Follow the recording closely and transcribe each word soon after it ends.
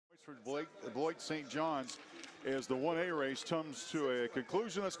Oxford Beloit St. John's as the 1A race comes to a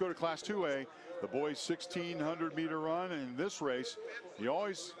conclusion. Let's go to Class 2A, the boys 1,600-meter run. In this race, you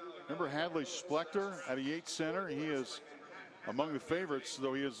always remember Hadley Splector at a Yates Center. He is among the favorites,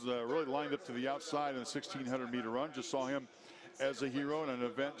 though he is really lined up to the outside in the 1,600-meter run. Just saw him as a hero in an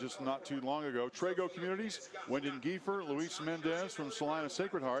event just not too long ago. Trago Communities, Wyndon Giefer, Luis Mendez from Salina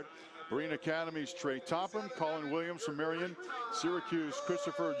Sacred Heart, Marine Academy's Trey Topham, Colin Williams from Marion, Syracuse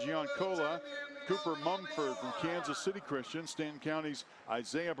Christopher Giancola, Cooper Mumford from Kansas City Christian, Stanton County's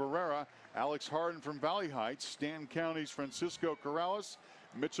Isaiah Barrera, Alex Harden from Valley Heights, Stanton County's Francisco Corrales,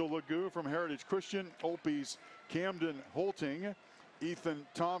 Mitchell Legou from Heritage Christian, Olpey's Camden Holting, Ethan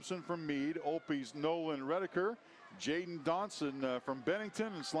Thompson from Meade, Olpey's Nolan Redeker, Jaden Donson from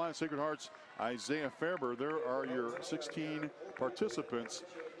Bennington, and Salina Sacred Heart's Isaiah Fairber. There are your 16 participants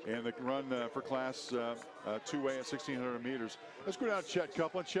in the run for Class 2A at 1,600 meters. Let's go down to Chet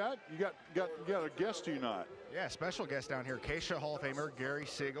Copeland. Chet, you got a guest, do you not? Yeah, special guest down here, Keisha Hall of Famer Gary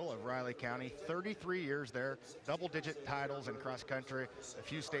Siegel of Riley County. 33 years there, double-digit titles in cross country, a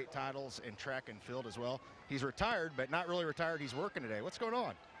few state titles in track and field as well. He's retired, but not really retired. He's working today. What's going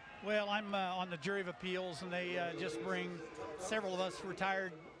on? Well, I'm on the jury of appeals, and they just bring several of us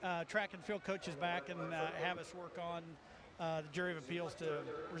retired track and field coaches back and have us work on the jury of appeals to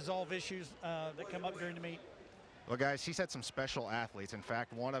resolve issues that come up during the meet. Well, guys, he's had some special athletes. In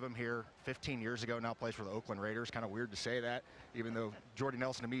fact, one of them here 15 years ago now plays for the Oakland Raiders. Kind of weird to say that, even though Jordy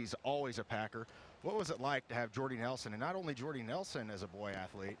Nelson to me is always a Packer. What was it like to have Jordy Nelson, and not only Jordy Nelson as a boy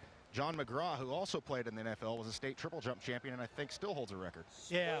athlete, John McGraw, who also played in the NFL, was a state triple jump champion and I think still holds a record.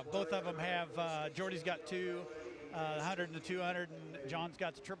 Yeah, both of them have. Jordy's got two, 100 and the 200, and John's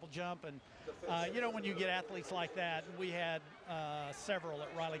got the triple jump. And, you know, when you get athletes like that, we had several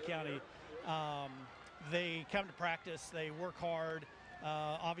at Riley County. They come to practice, they work hard.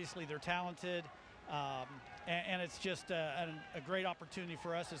 Obviously, they're talented. And it's just a great opportunity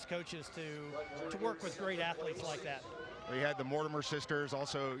for us as coaches to work with great athletes like that. We had the Mortimer sisters,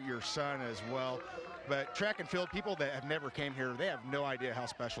 also your son as well. But track and field, people that have never came here, they have no idea how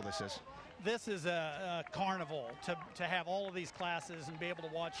special this is. This is a carnival to have all of these classes and be able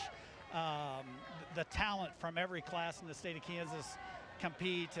to watch the talent from every class in the state of Kansas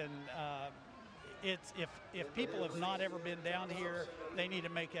compete. And it's if people have not ever been down here, they need to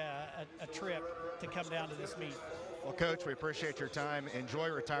make a trip to come down to this meet. Well, Coach, we appreciate your time. Enjoy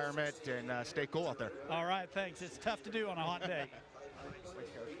retirement and stay cool out there. All right, thanks. It's tough to do on a hot day.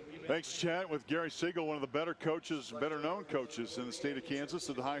 Thanks, Chet, with Gary Siegel, one of the better coaches, better known coaches in the state of Kansas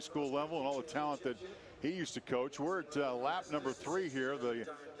at the high school level, and all the talent that he used to coach. We're at lap number 3 here, the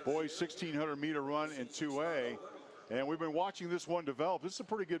boys 1,600-meter run in 2A. And we've been watching this one develop. This is a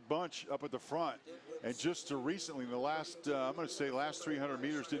pretty good bunch up at the front. And just recently, in the last, I'm going to say last 300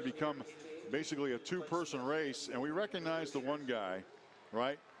 meters, did become basically a two-person race. And we recognize the one guy,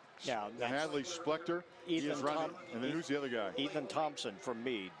 right? Yeah. Hadley Splector. Ethan running. And then who's the other guy? Ethan Thompson from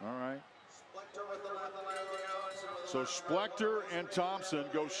Meade. All right. So Splector and Thompson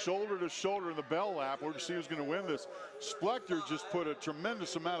go shoulder to shoulder in the bell lap. We're going to see who's going to win this. Splector just put a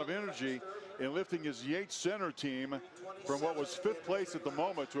tremendous amount of energy in lifting his Yates Center team from what was 5th place at the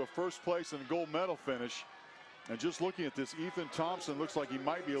moment to a 1st place and gold medal finish. And just looking at this, Ethan Thompson looks like he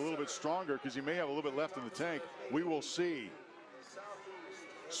might be a little bit stronger because he may have a little bit left in the tank. We will see.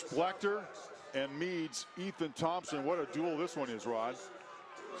 Splector and Meade's Ethan Thompson. What a duel this one is, Rod.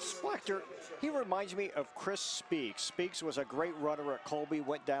 Splector, he reminds me of Chris Speaks. Speaks was a great runner at Colby,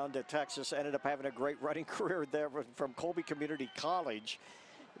 went down to Texas, ended up having a great running career there from Colby Community College.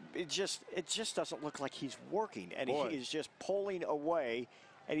 It just doesn't look like he's working, and he is just pulling away,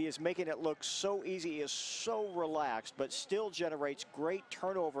 and he is making it look so easy. He is so relaxed, but still generates great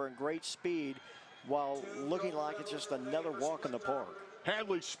turnover and great speed while looking like it's just another walk in the park.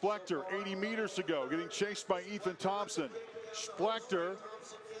 Hadley Splector, 80 meters to go, getting chased by Ethan Thompson. Splector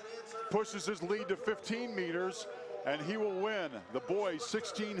pushes his lead to 15 meters, and he will win the boys'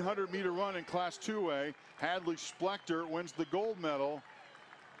 1,600-meter run in Class 2A. Hadley Splector wins the gold medal,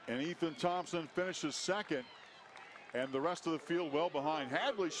 and Ethan Thompson finishes 2nd, and the rest of the field well behind.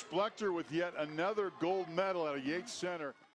 Hadley Splector with yet another gold medal at a Yates Center.